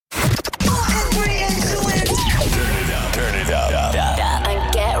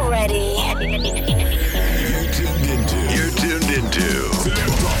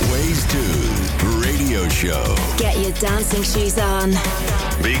Show. Get your dancing shoes on.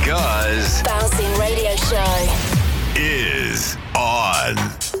 Because Bouncing Radio Show is on.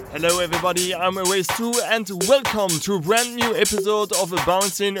 Hello everybody, I'm Waze2 and welcome to a brand new episode of a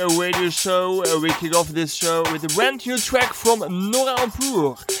Bouncing Radio Show. We kick off this show with a brand new track from Nora En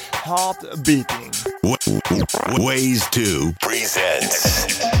Pure, Heart Beating. Waze2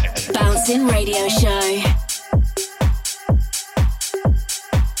 presents Bouncing Radio Show.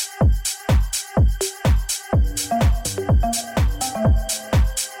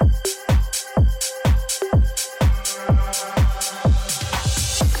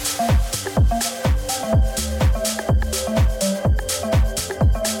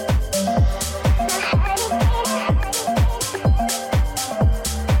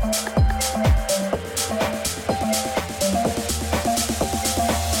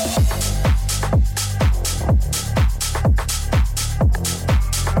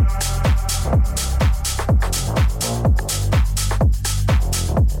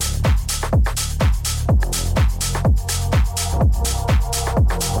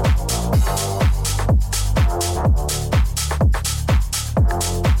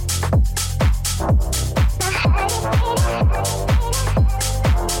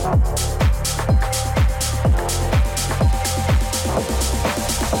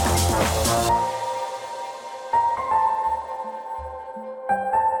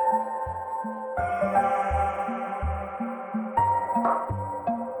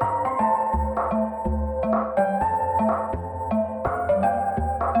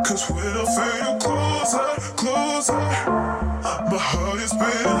 Cause when I feel you closer, closer, my heart is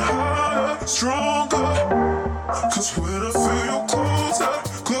beating harder, stronger. Cause when I feel you closer,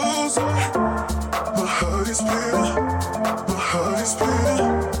 closer, my heart is beating, my heart is beating,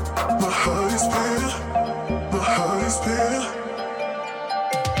 my heart is beating, my heart is beating.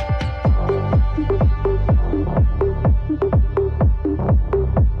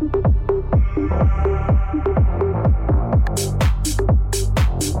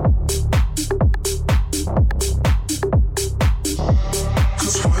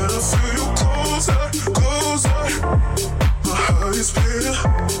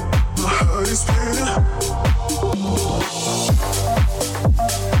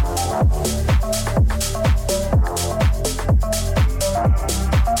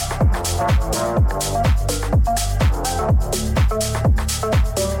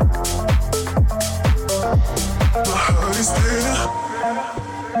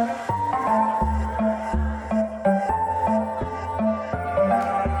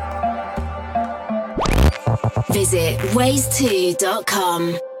 Visit waze2.com.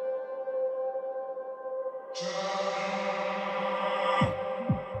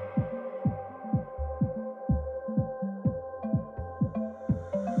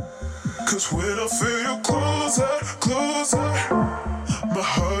 Cause when I feel you closer, closer, my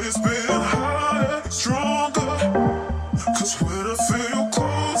heart is beating harder, stronger. Cause when I feel you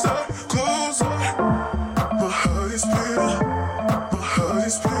closer, closer, my heart is beating, my heart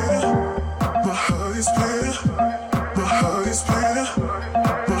is beating, my heart is beating, my heart is beating,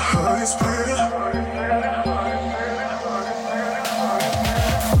 my heart is beating.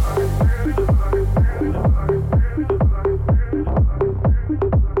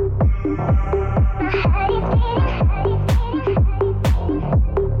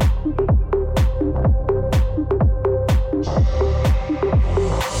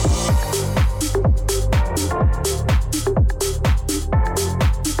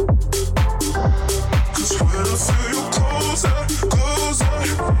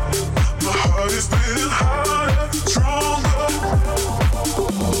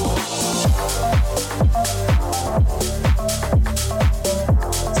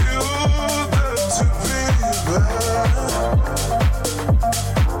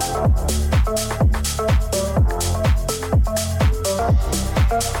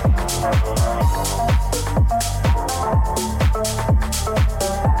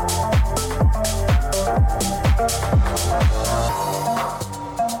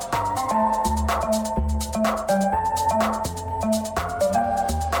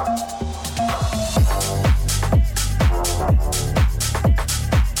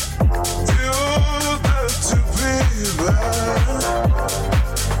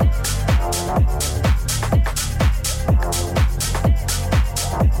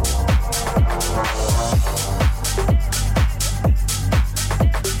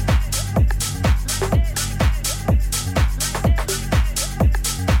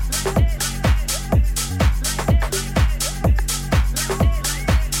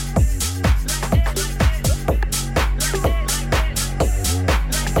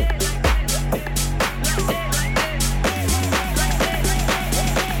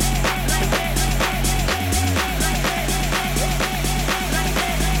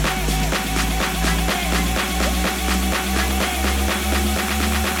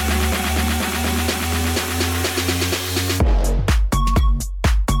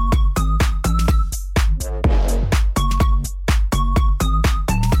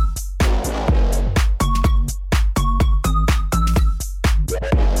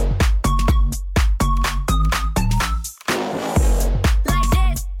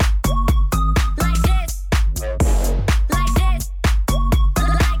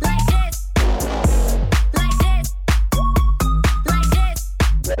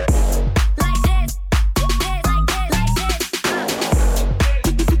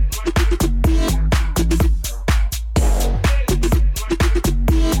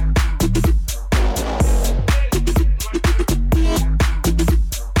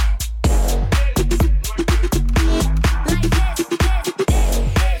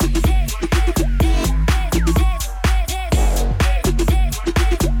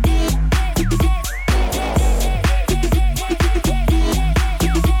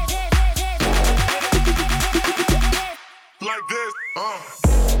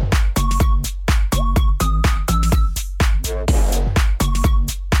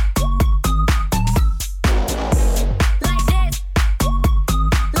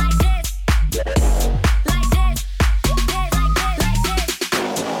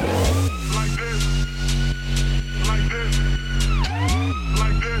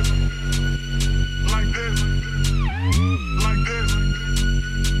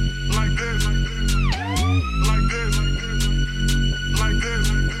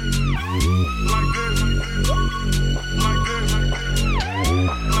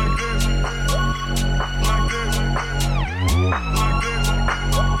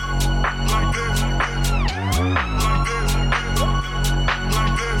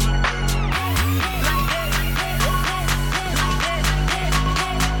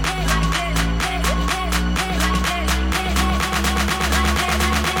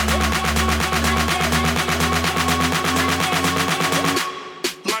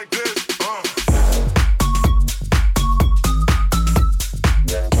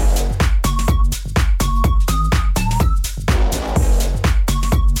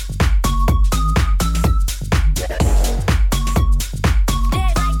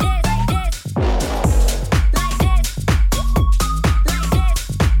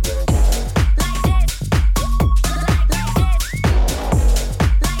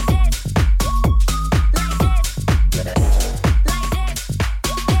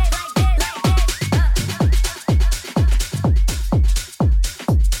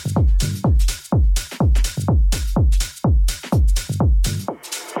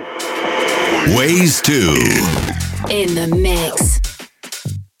 Ways 2 in the mix.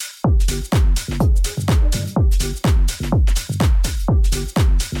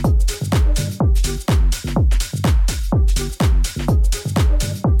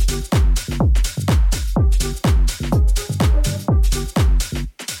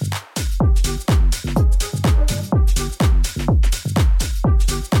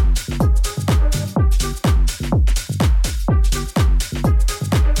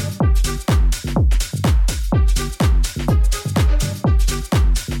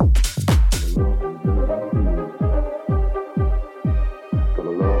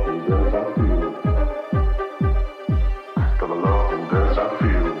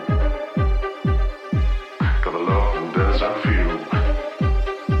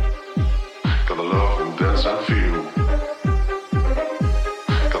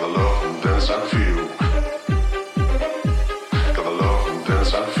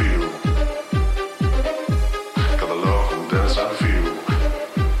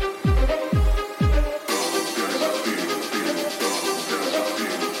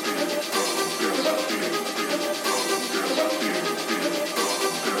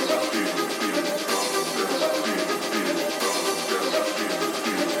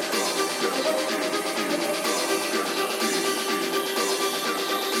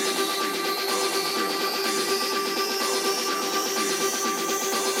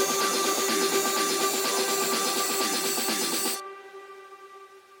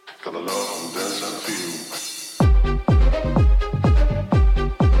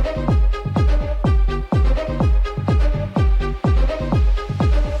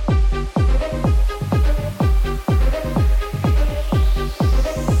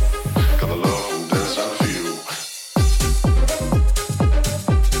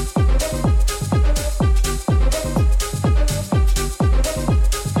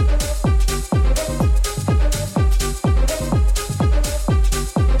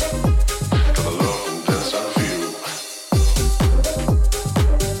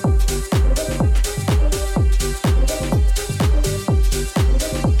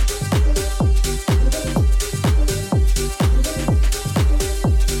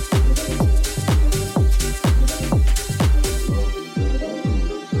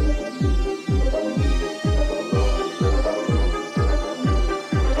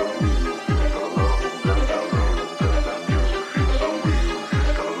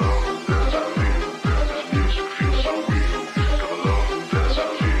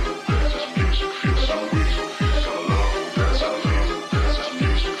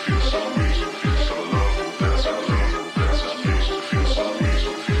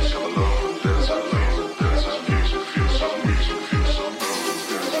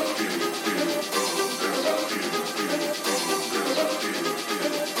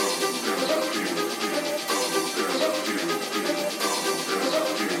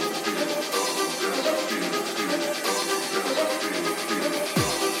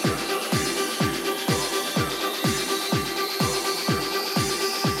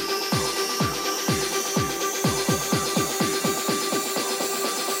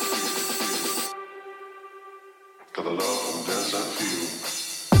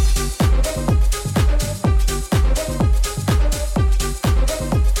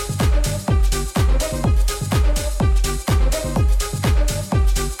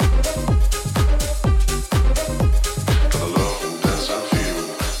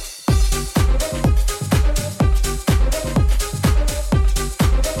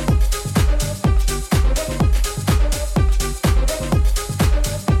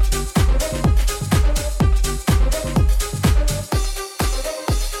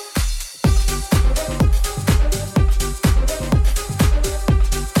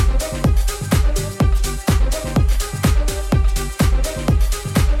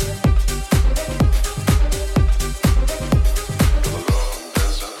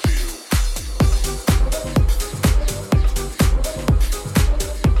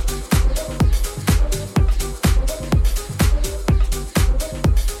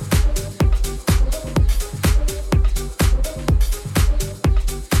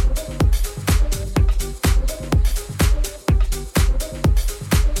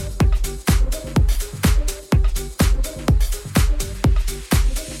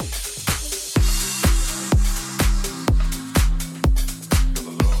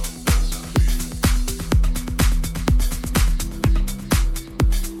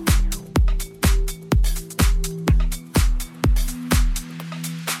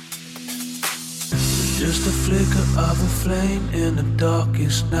 Just a flicker of a flame in the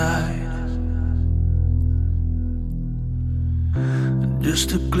darkest night.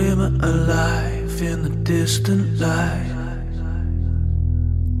 Just a glimmer of life in the distant light.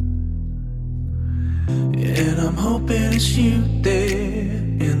 And I'm hoping it's you there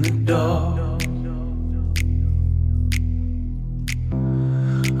in the dark.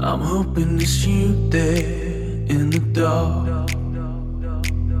 I'm hoping it's you there in the dark.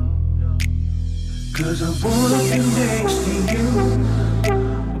 'Cause I wanna be next to you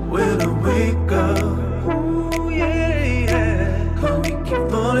when I wake up. Ooh, yeah, yeah. 'Cause we keep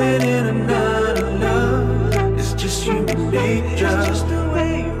falling in and out of love. It's just human nature. It's just the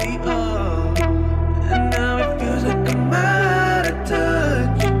way we are. And now it feels like I'm out of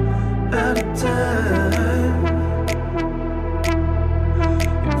touch, out of time.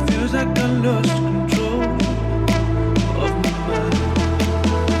 It feels like I lost control of my mind.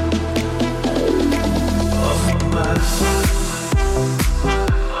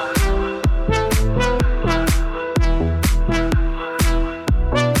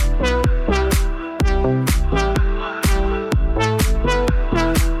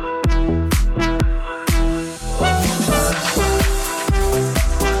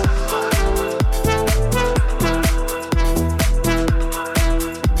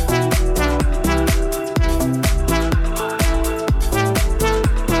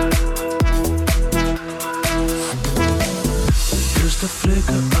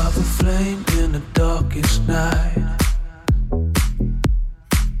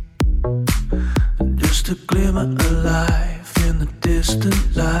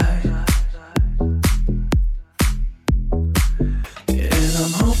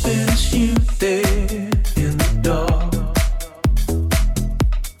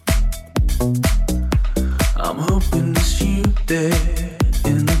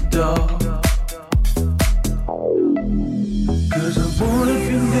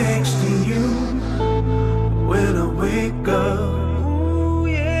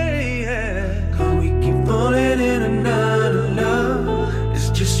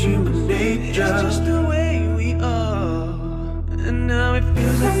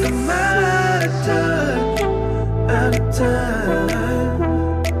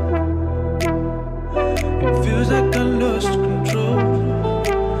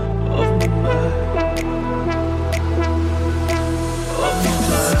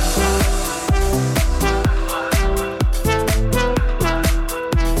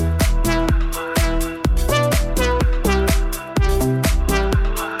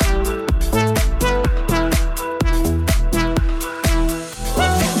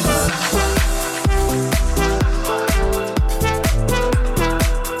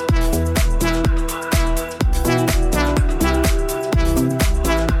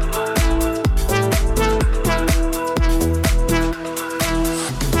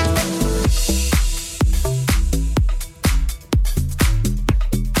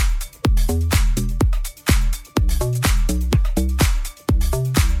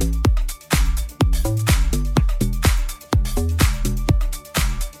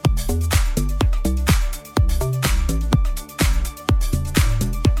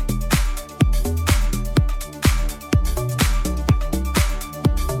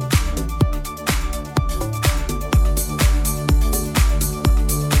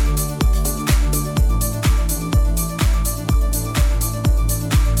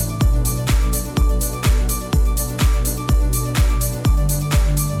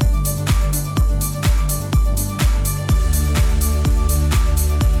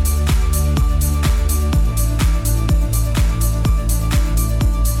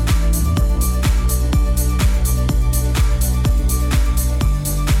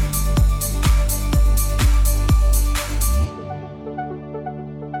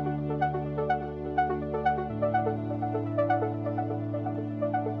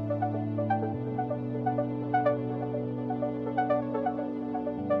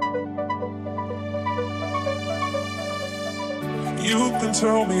 You can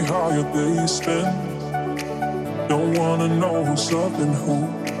tell me how your day's been. Don't wanna know who's up and who.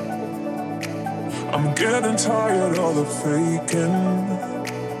 I'm getting tired of the faking.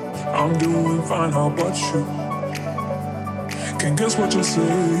 I'm doing fine, how about you? Can't guess what you're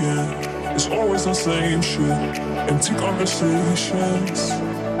saying. It's always the same shit. Empty conversations.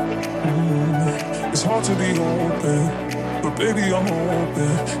 It's hard to be open, but baby I'm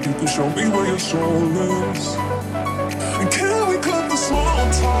hoping you can show me where your soul is. And can we cut the small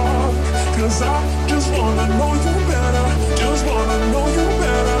talk? 'Cause I just wanna know you better. Just wanna know you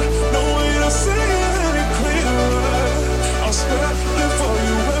better. No way to say it any clearer. I'll spell it for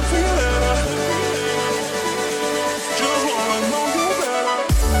you every letter.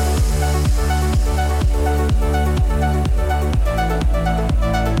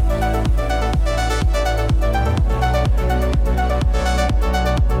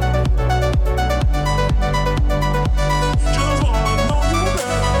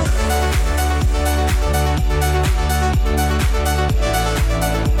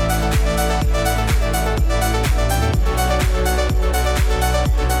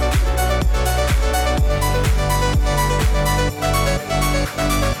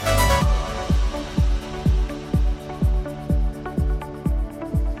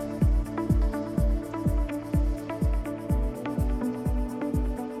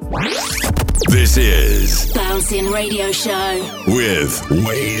 This is Bouncing Radio Show with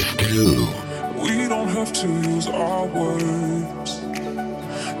Ways 2. We don't have to use our words,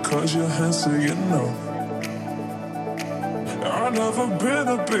 'cause your hands say you know. I've never been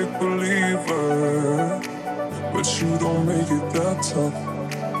a big believer, but you don't make it that tough.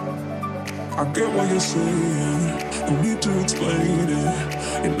 I get what you're saying, no need to explain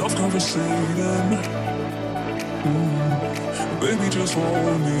it, enough conversating. Baby, just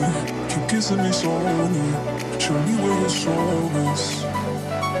hold me, keep kissing me slowly, show me where you're strongest.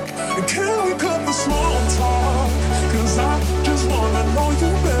 And can we cut the small talk, 'cause I just wanna know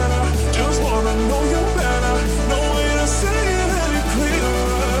you better, just wanna know you better, no way to say it any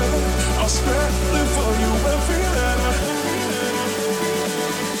clearer. I'll spend it for you every letter,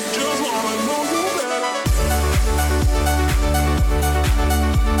 just wanna know you better.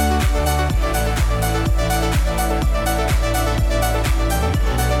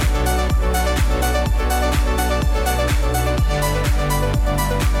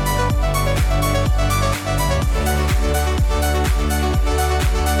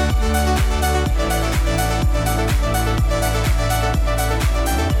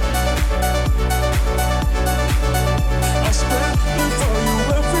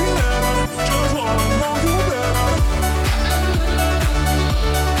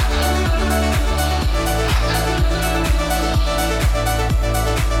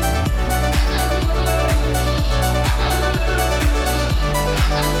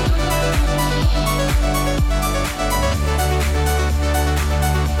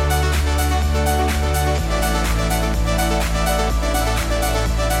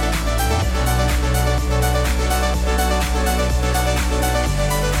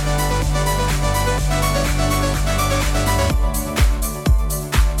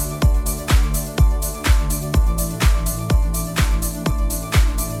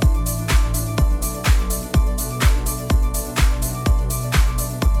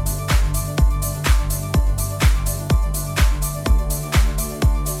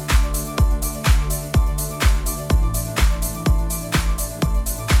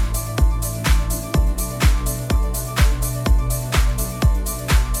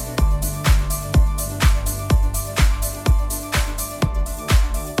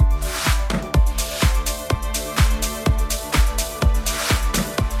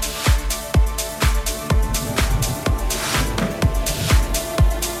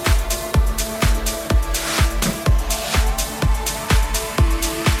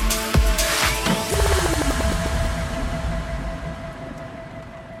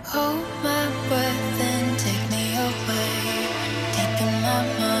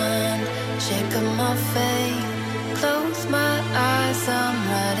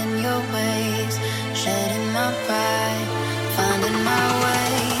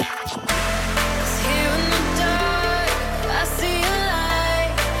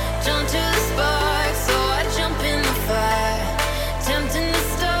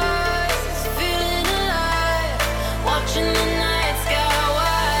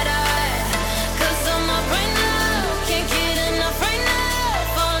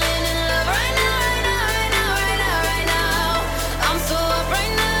 Right now,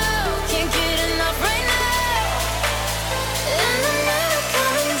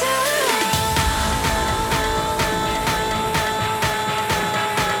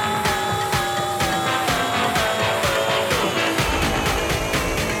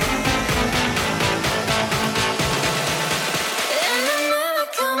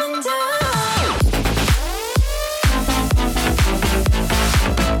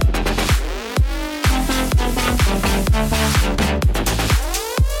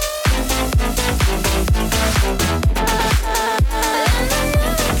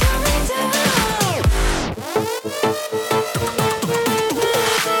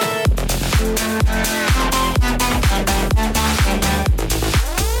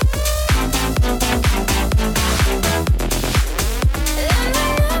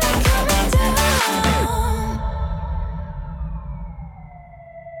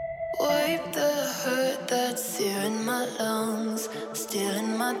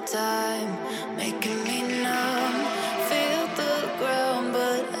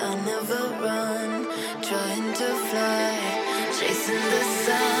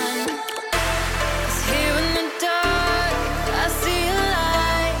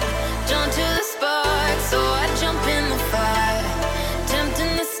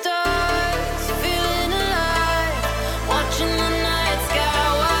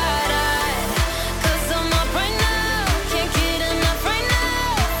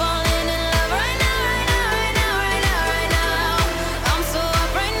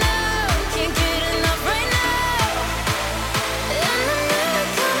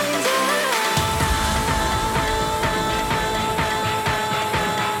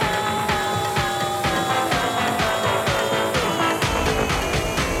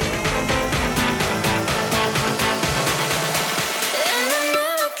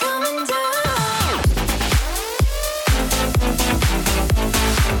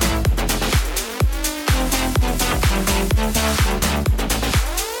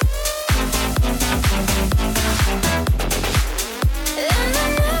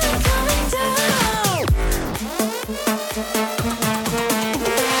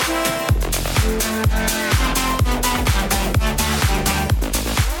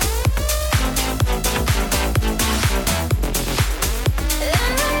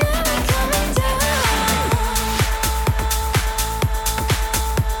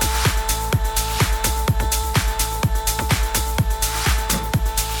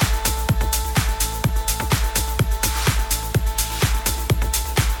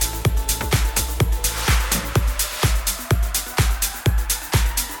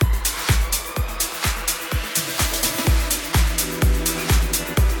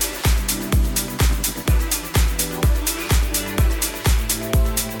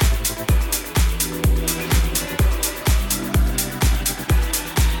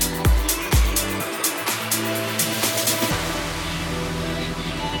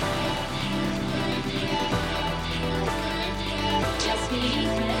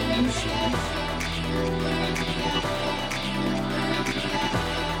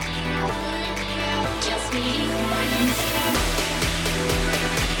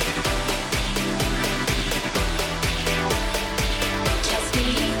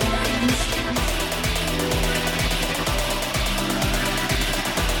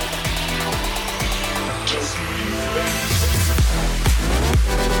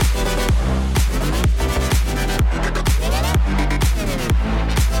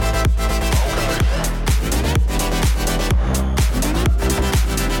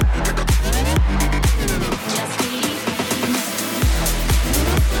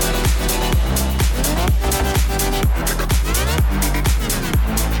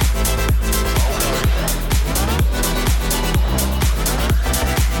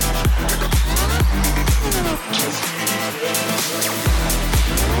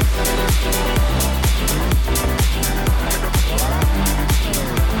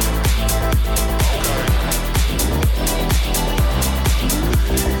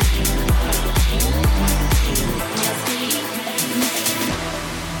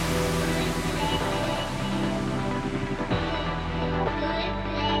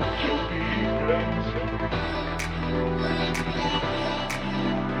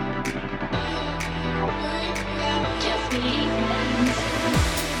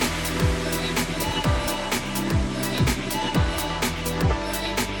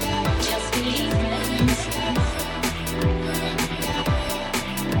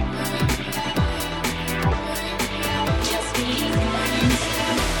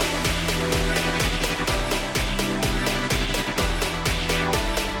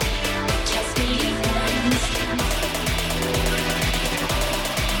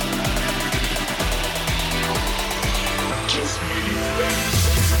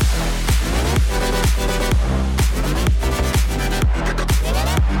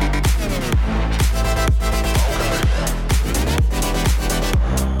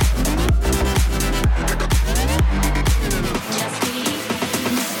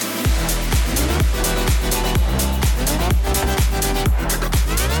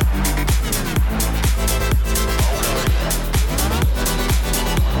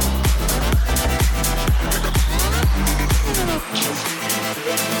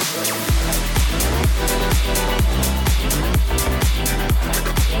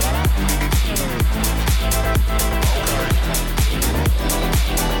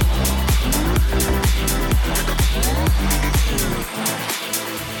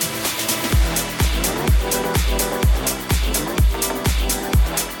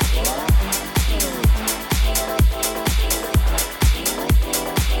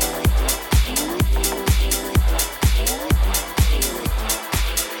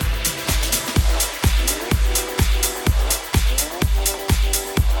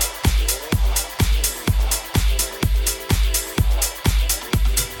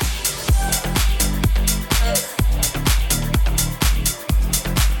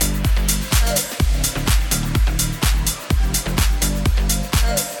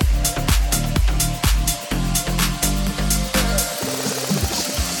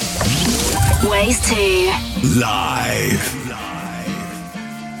 2. Live.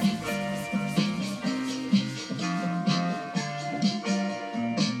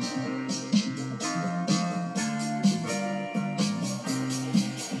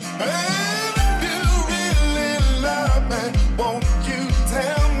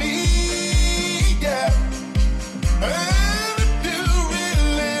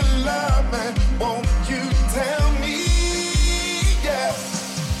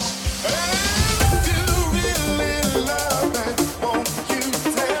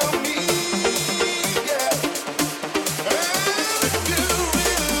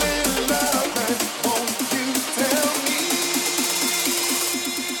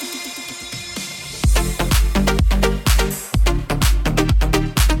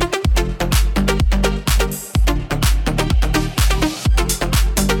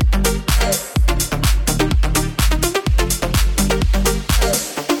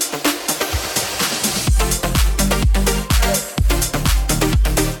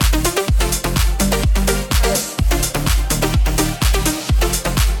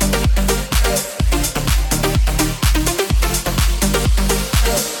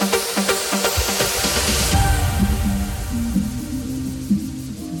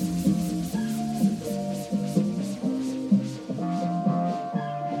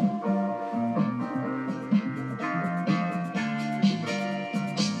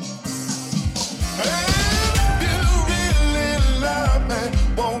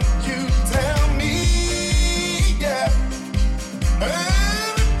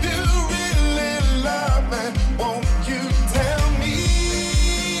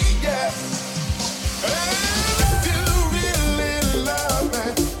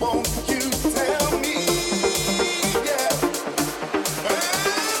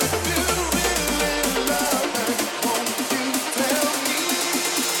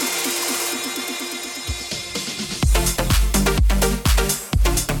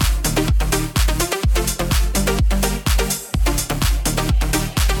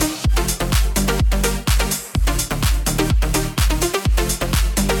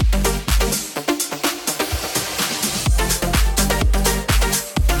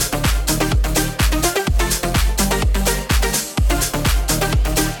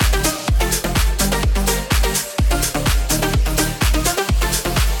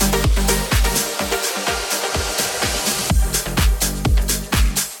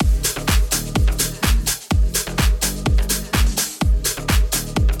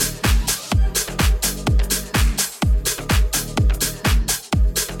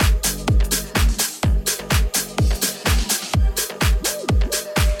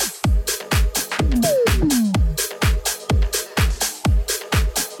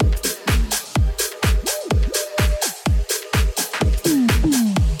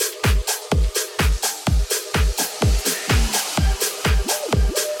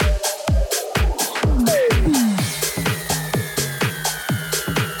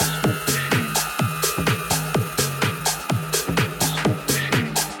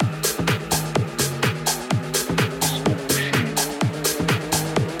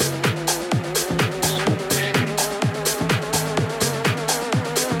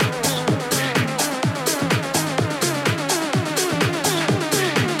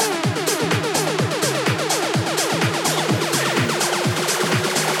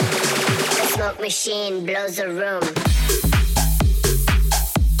 Machine blows a room.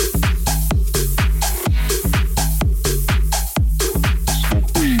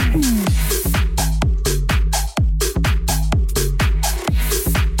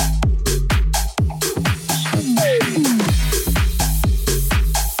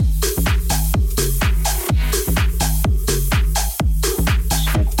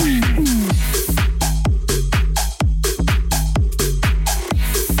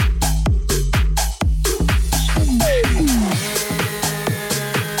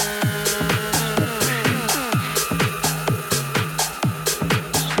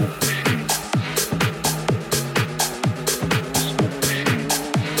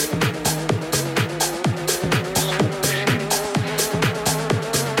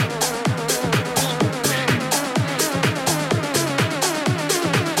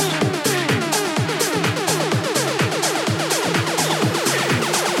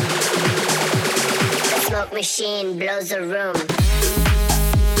 Machine blows a room.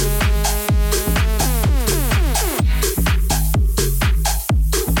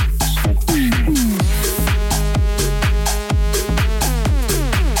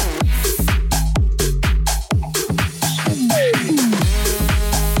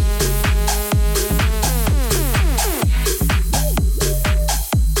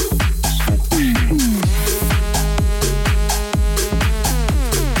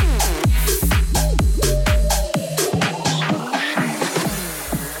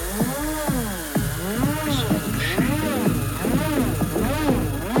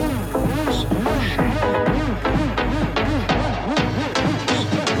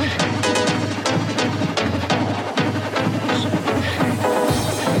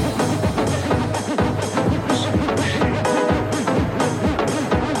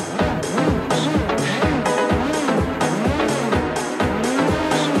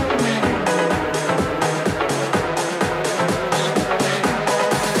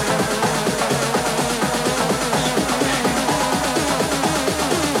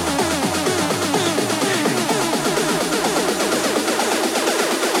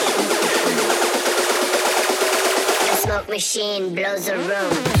 machine blows a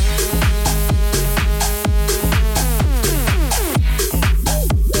room.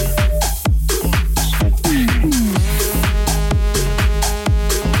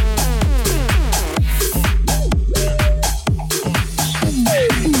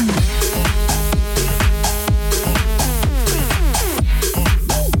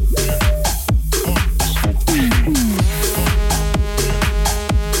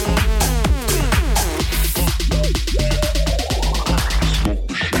 Smoke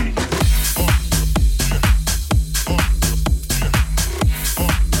machine.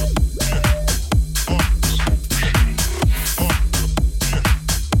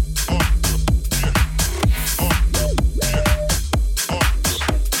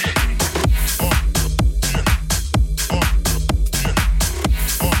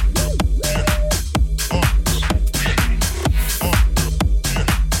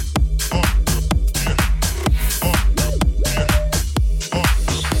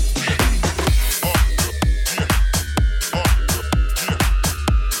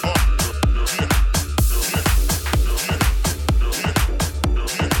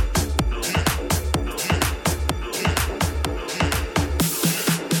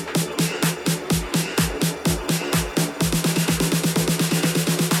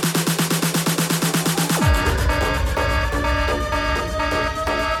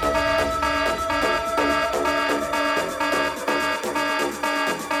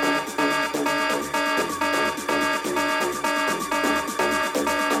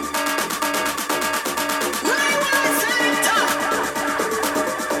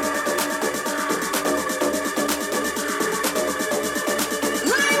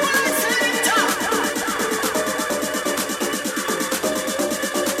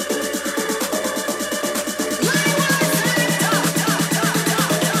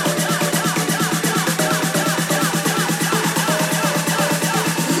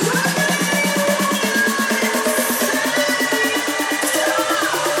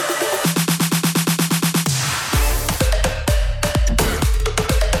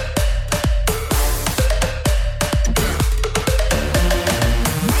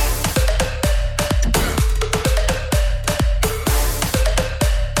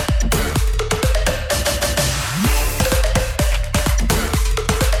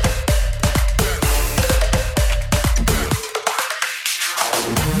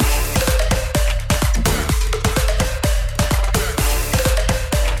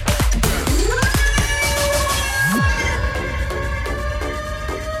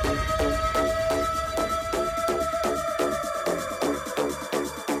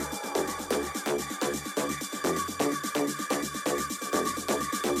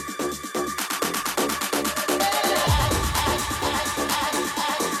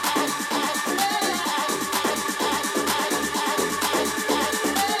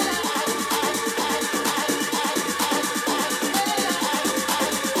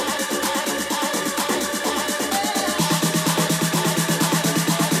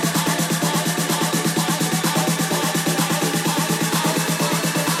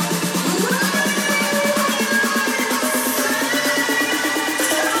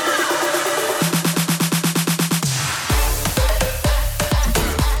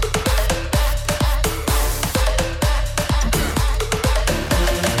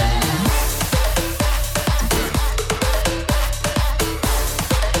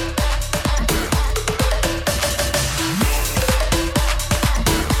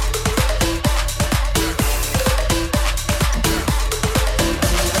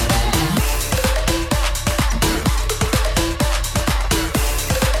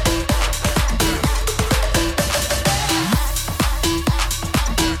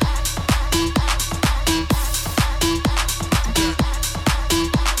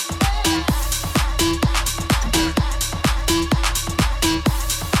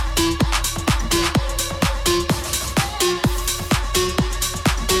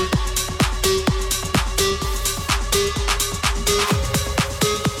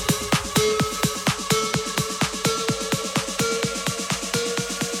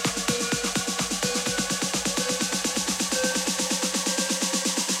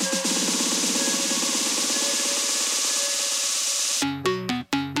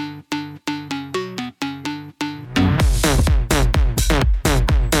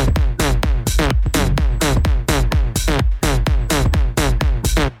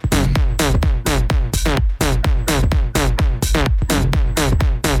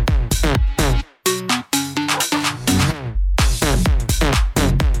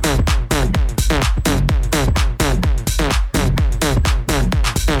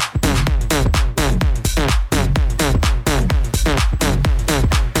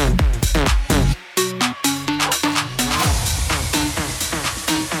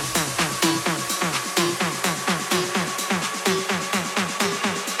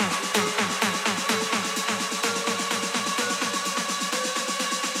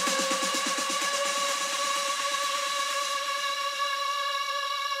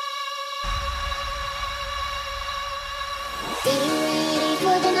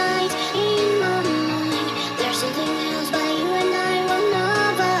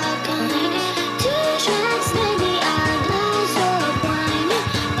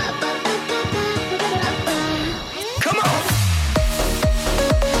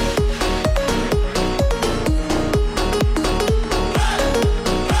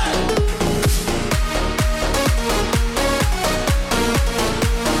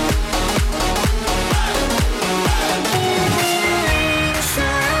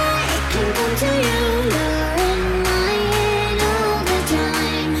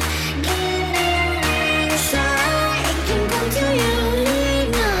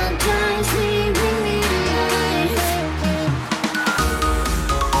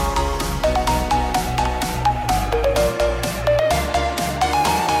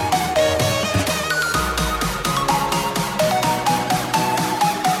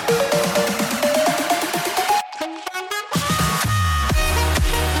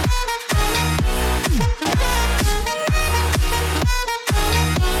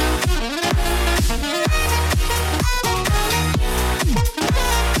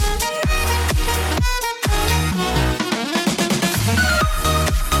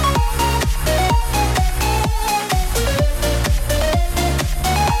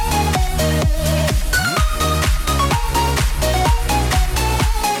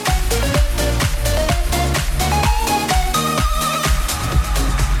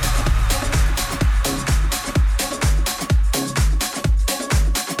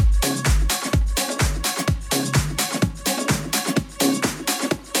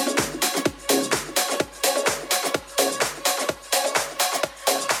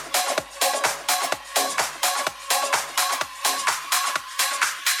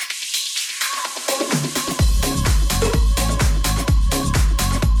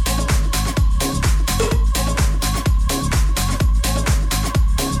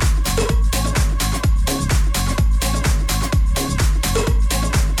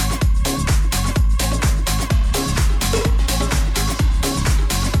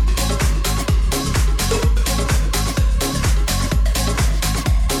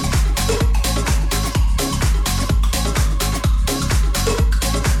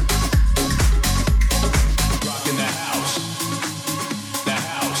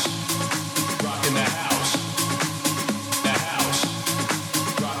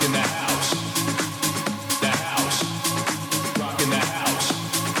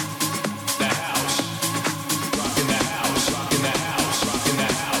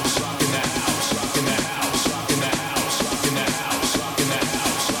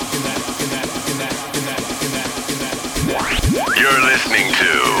 You're listening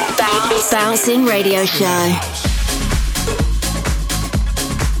to Bouncing Radio Show.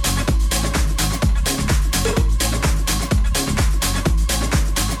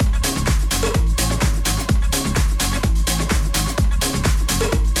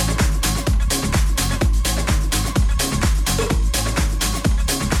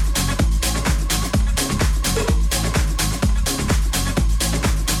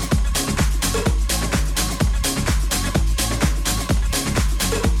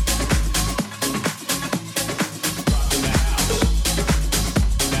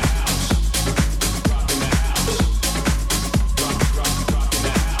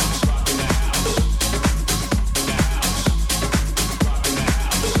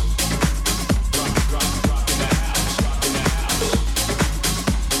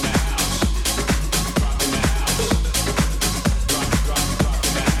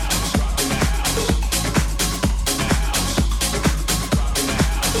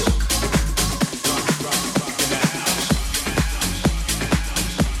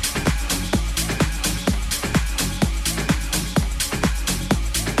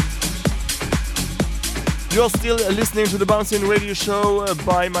 You're still listening to the Bouncing Radio Show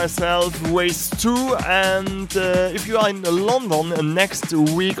by myself, Waste 2, and if you are in London next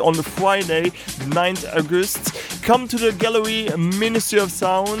week on Friday, 9th August, come to the gallery Ministry of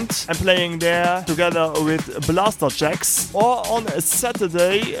Sound. I'm playing there together with Blaster Jacks. Or on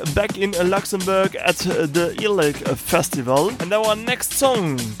Saturday, back in Luxembourg at the Illic Festival. And our next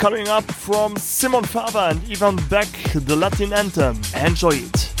song coming up from Simon Fava and Ivan Beck, the Latin anthem. Enjoy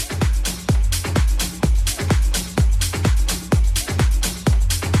it.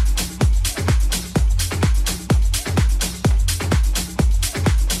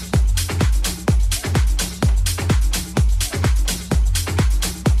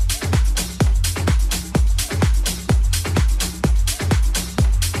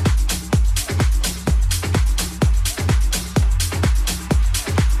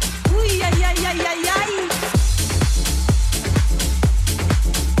 Ay, ay, ay, ay, ay.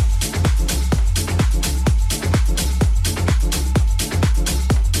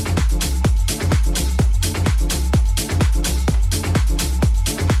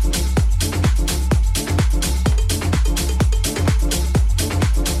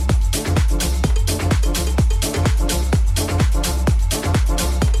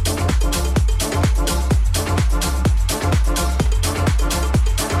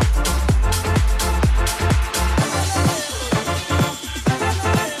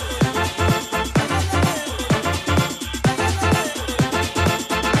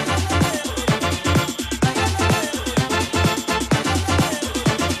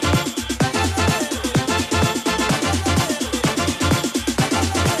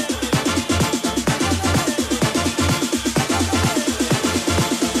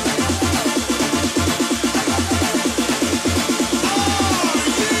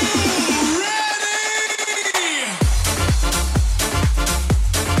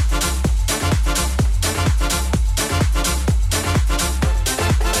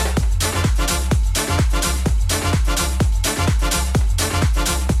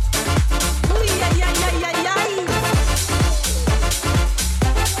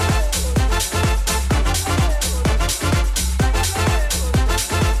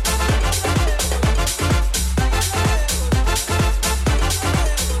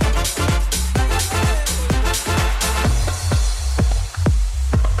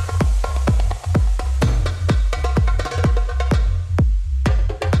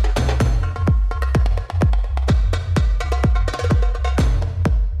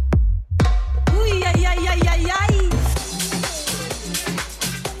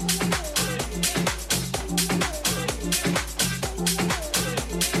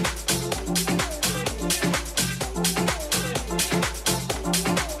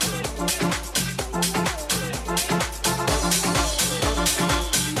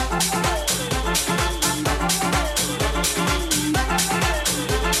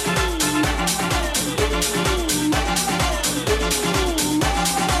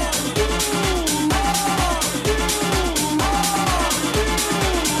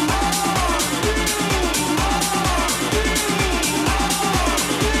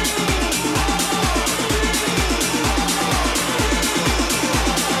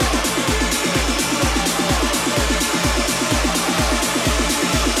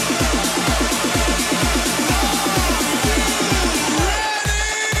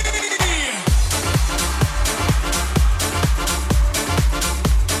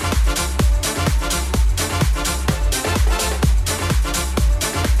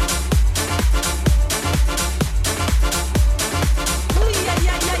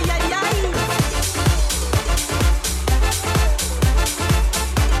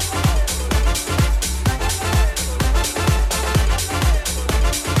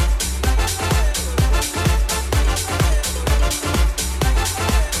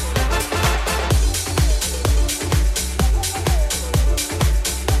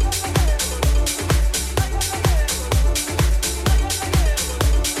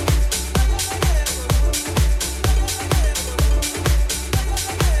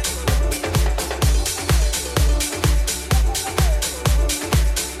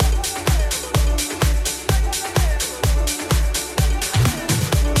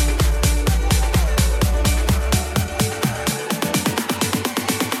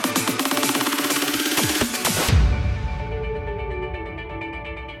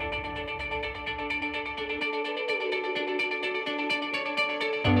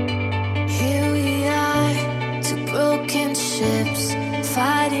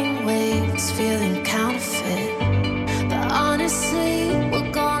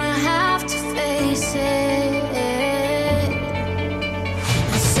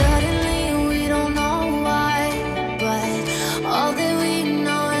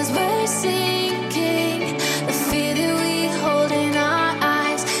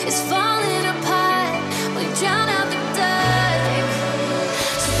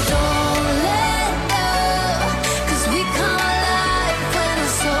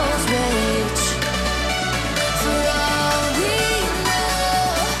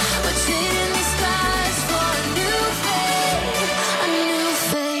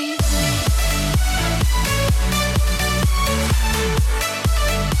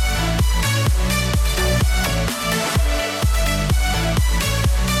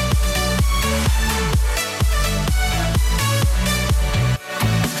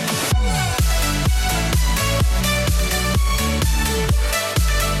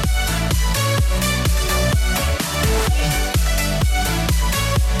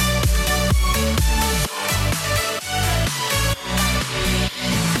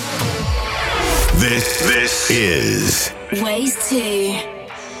 This is Ways 2.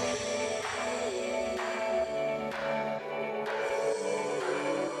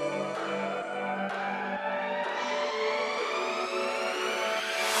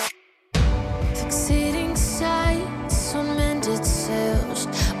 Fixating sights on mended sails.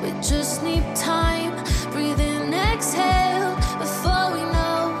 We just need time, breathe in, exhale. Before we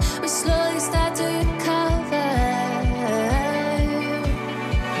know, we slowly start to recover.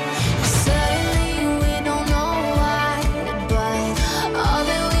 Suddenly we don't know why, but all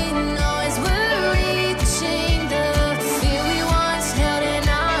that we know is we're reaching. The fear we once held in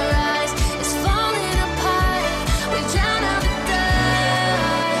our eyes is falling apart. We drown out the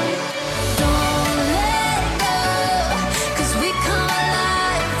dark. Don't let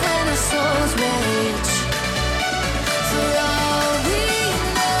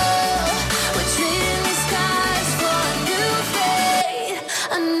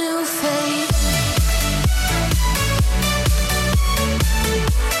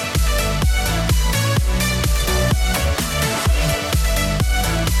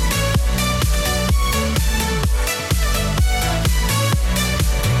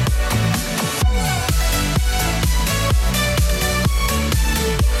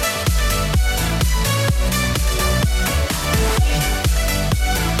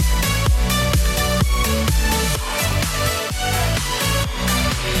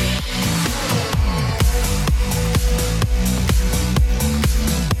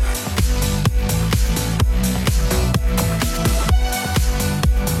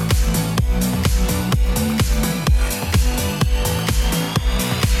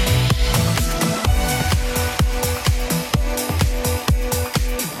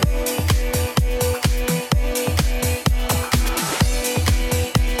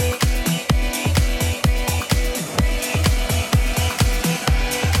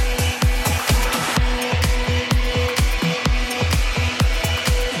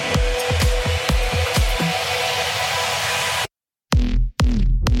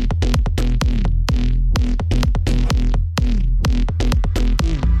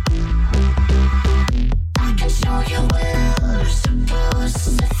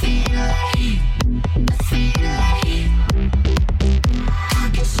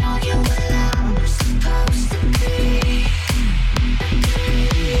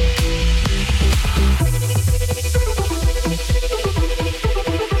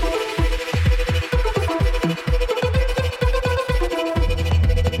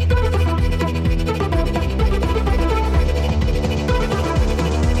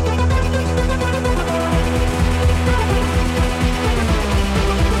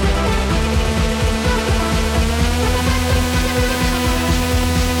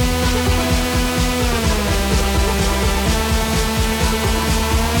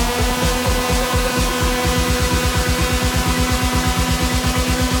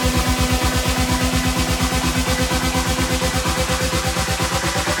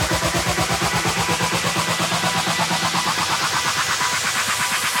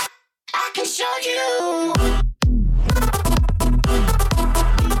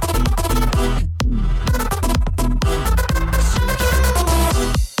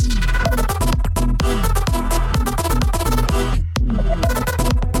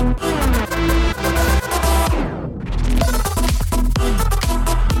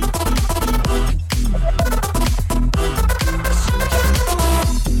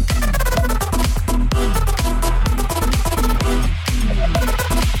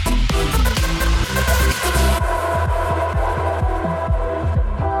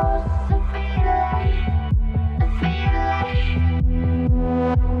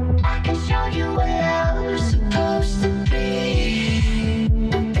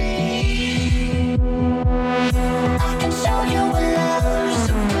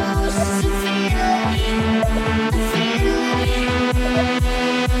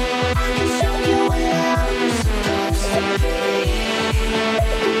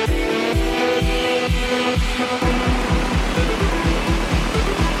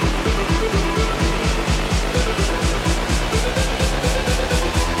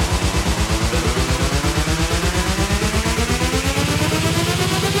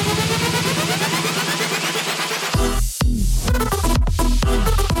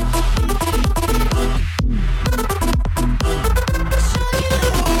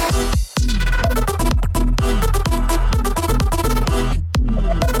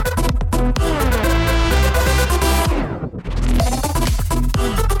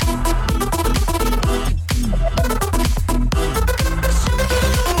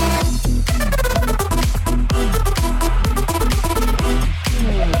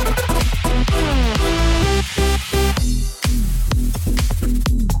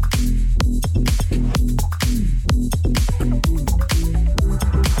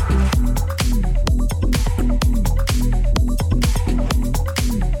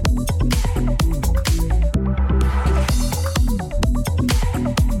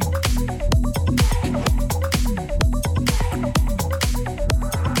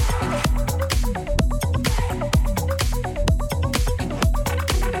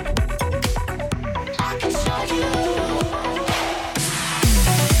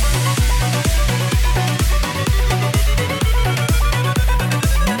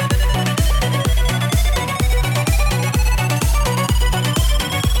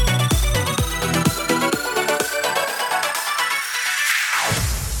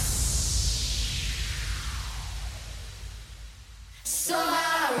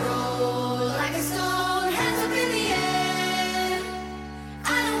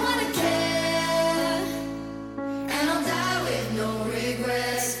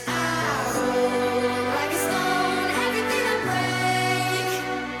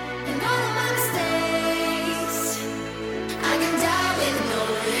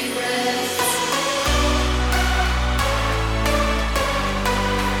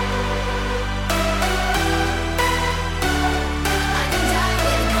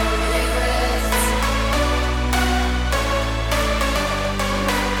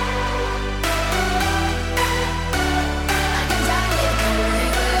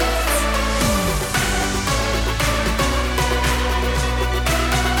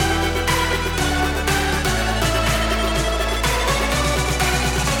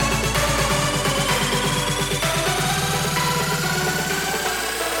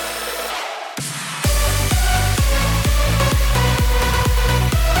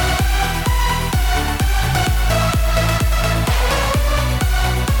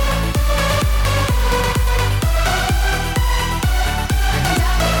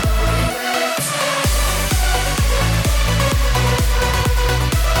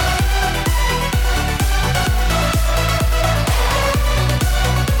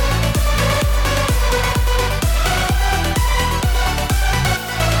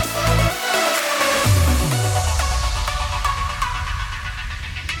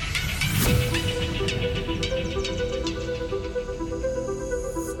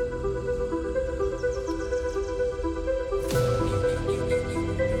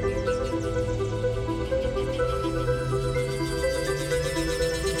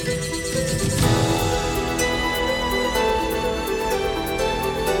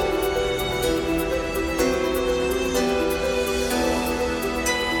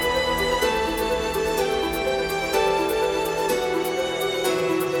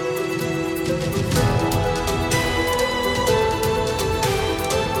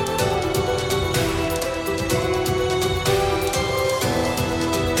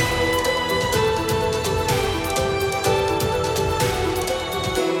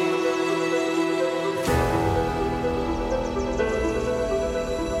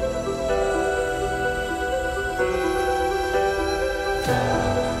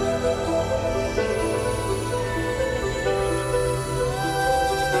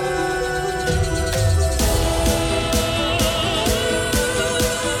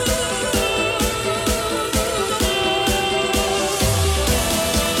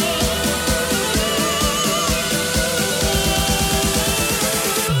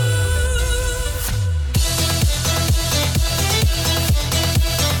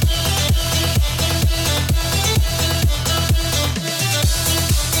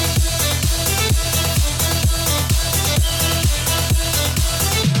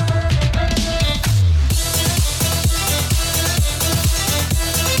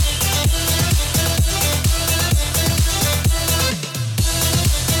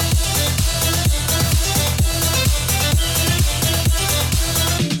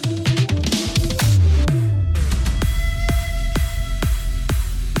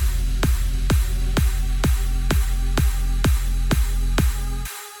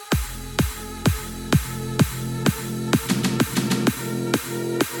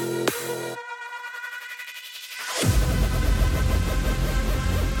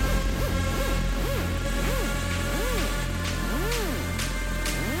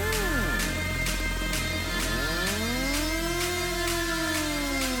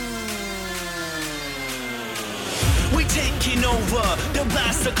over. The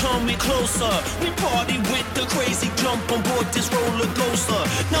blaster coming closer. We party with the crazy jump on board this roller coaster.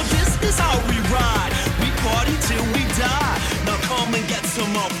 Now this is how we ride. We party till we die. Now come and get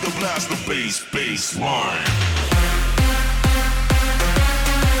some of the blaster bass line.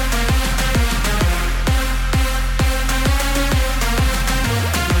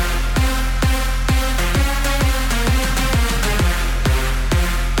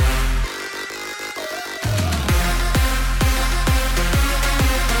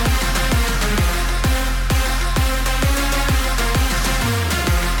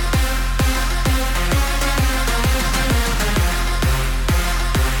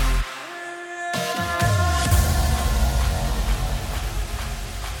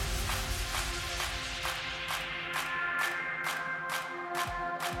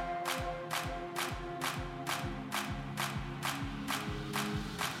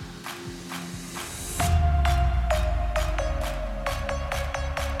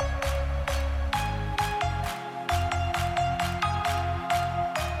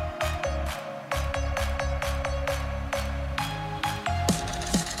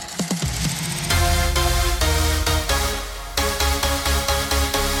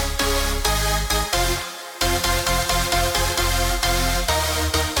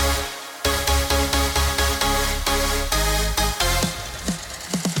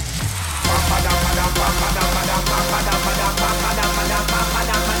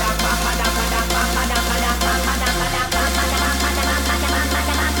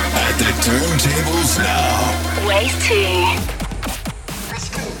 Turntables now. Wave 2.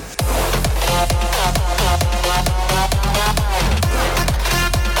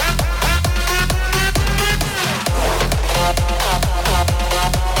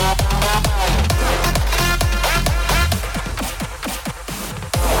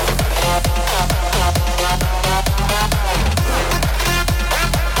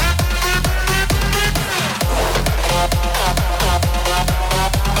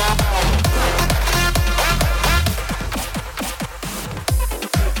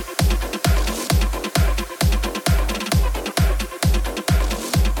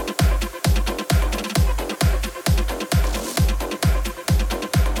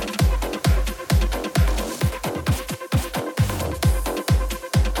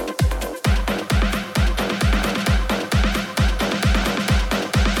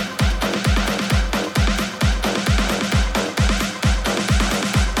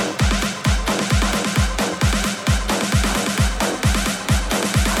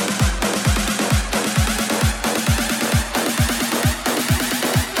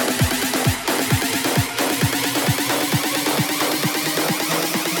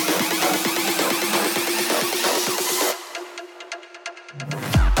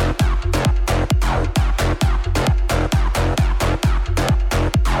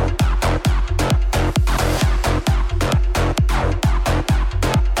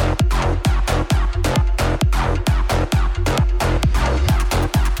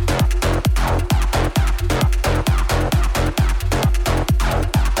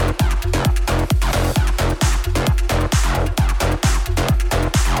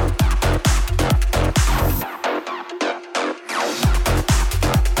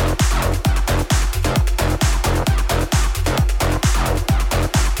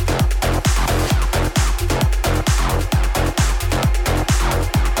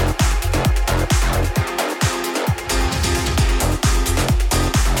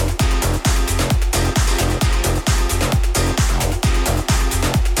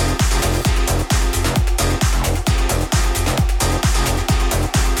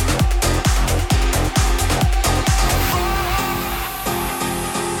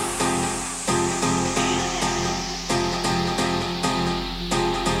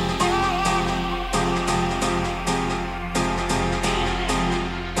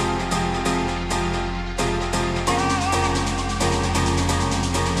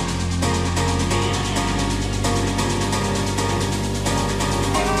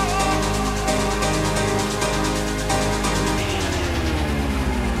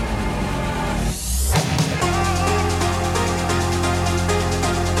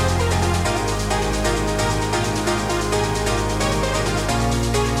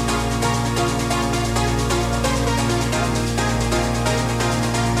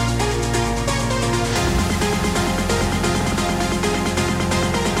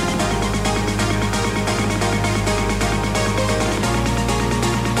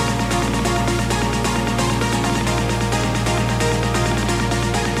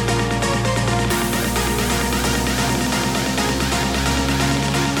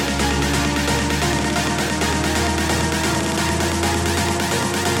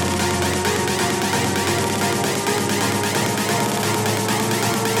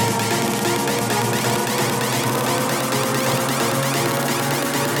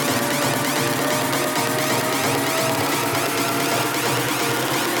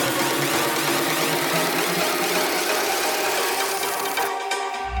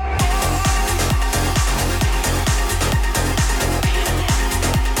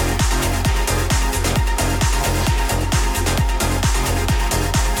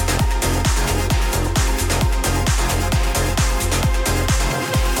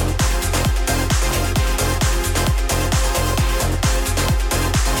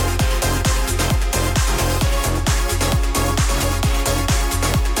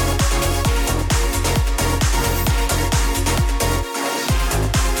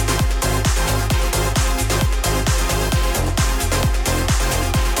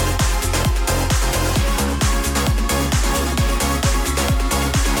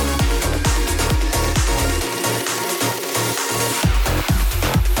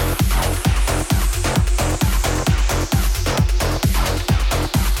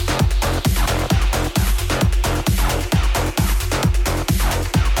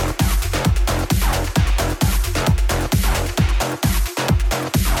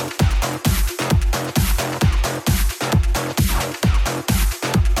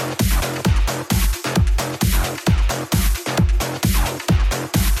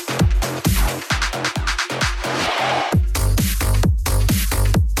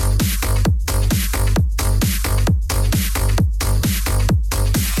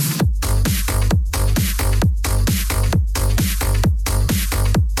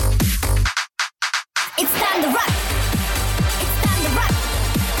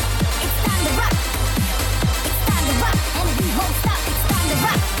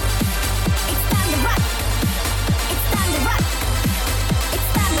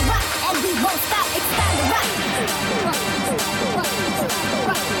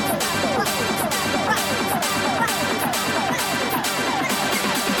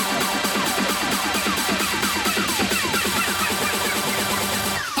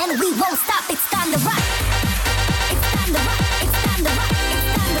 and we won't stop. It's time to rock. It's time to rock. It's time to rock. It's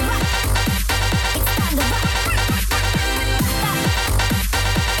time to rock. It's time to rock.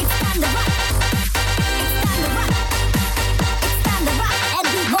 It's time to rock. It's time to rock. It's time to rock, and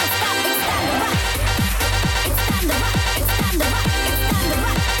we won't stop. It's time to rock. It's time to rock. It's time to rock. It's time to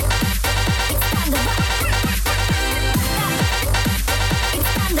rock. It's time to rock. It's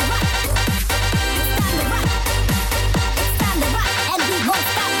time to rock. And we won't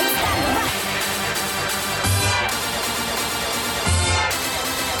stop, it's time to rock. It's time to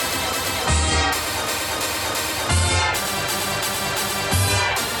rock.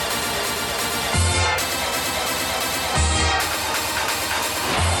 It's time to rock. It's time to rock.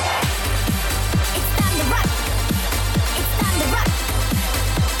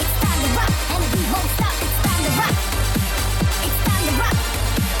 And we won't stop, it's time to rock. It's time to rock.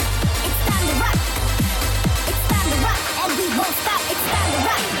 It's time to rock. It's time to rock. And we won't stop, it's time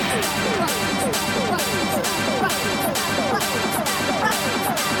to rock.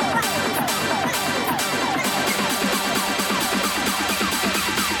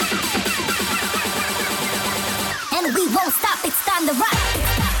 And we won't stop, it's time to rock. It's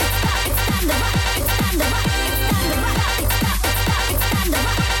time to rock. It's time to rock. It's time to rock. It's time to rock.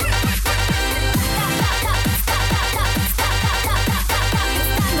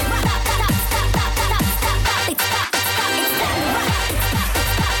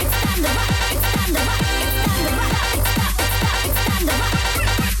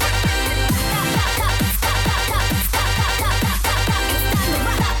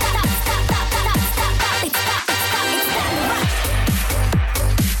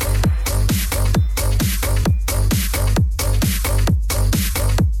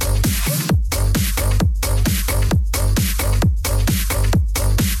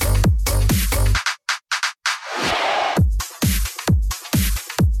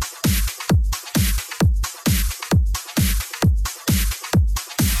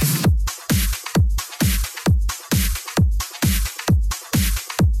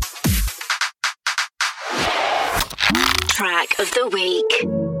 Track of the week.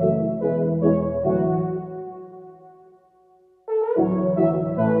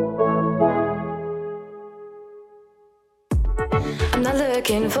 I'm not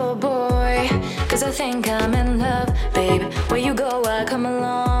looking for a boy, cause I think I'm in love. Babe, where you go, I come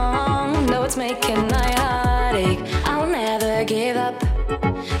along. No, it's making my heart ache. I'll never give up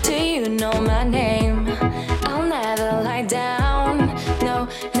till you know my name. I'll never lie down. No,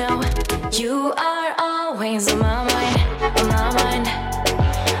 no, you are always on my mind, on my mind.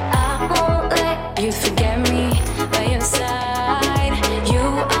 I won't let you forget me by your side. You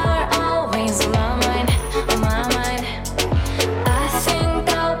are always on my mind, on my mind. I think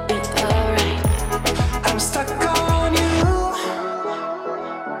I'll be alright. I'm stuck on you.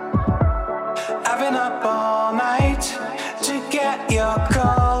 I've been up all night to get your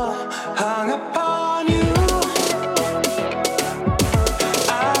call. Hung upon you.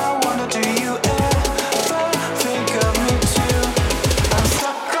 I wonder, do you ever think of me too? I'm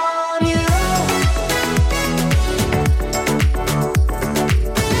stuck on you.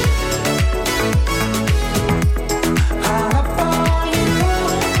 Hung upon you.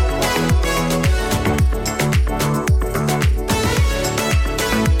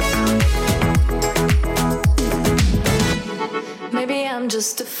 Maybe I'm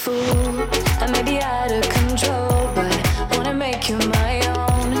just a fool, I may be out of control, but I wanna make you my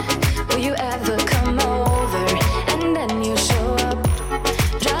own. Will you ever come over? And then you show up,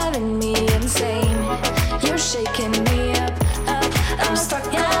 driving me insane. You're shaking me up, up, I'm up. stuck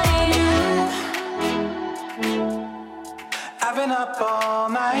Yeah, on you. I've been up all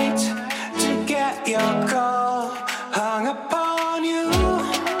night to get your call. Hung upon you.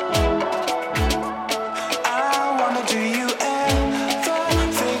 I wonder, do you ever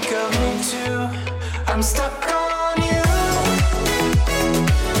think of me too?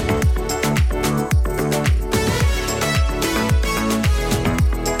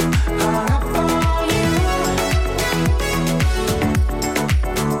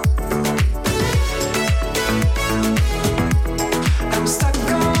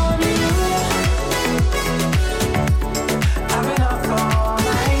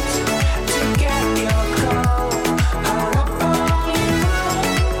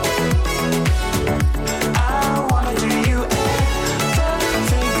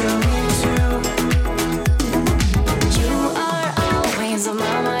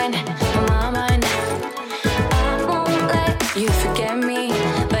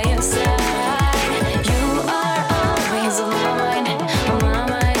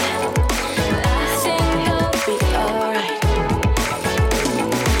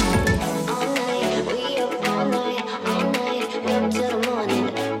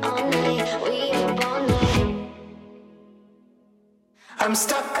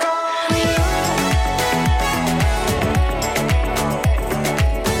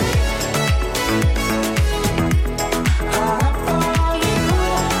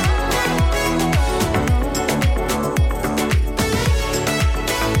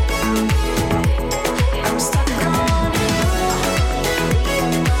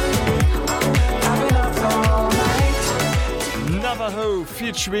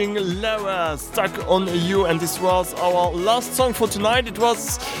 featuring Laura, Stuck on You, and this was our last song for tonight. It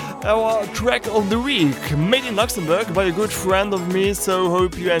was our track of the week, made in Luxembourg by a good friend of me, so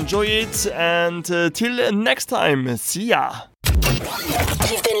hope you enjoy it, and till next time, see ya!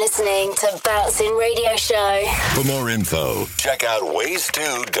 You've been listening to Bouncing Radio Show. For more info, check out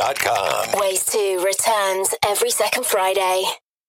ways2.com. Ways 2 returns every second Friday.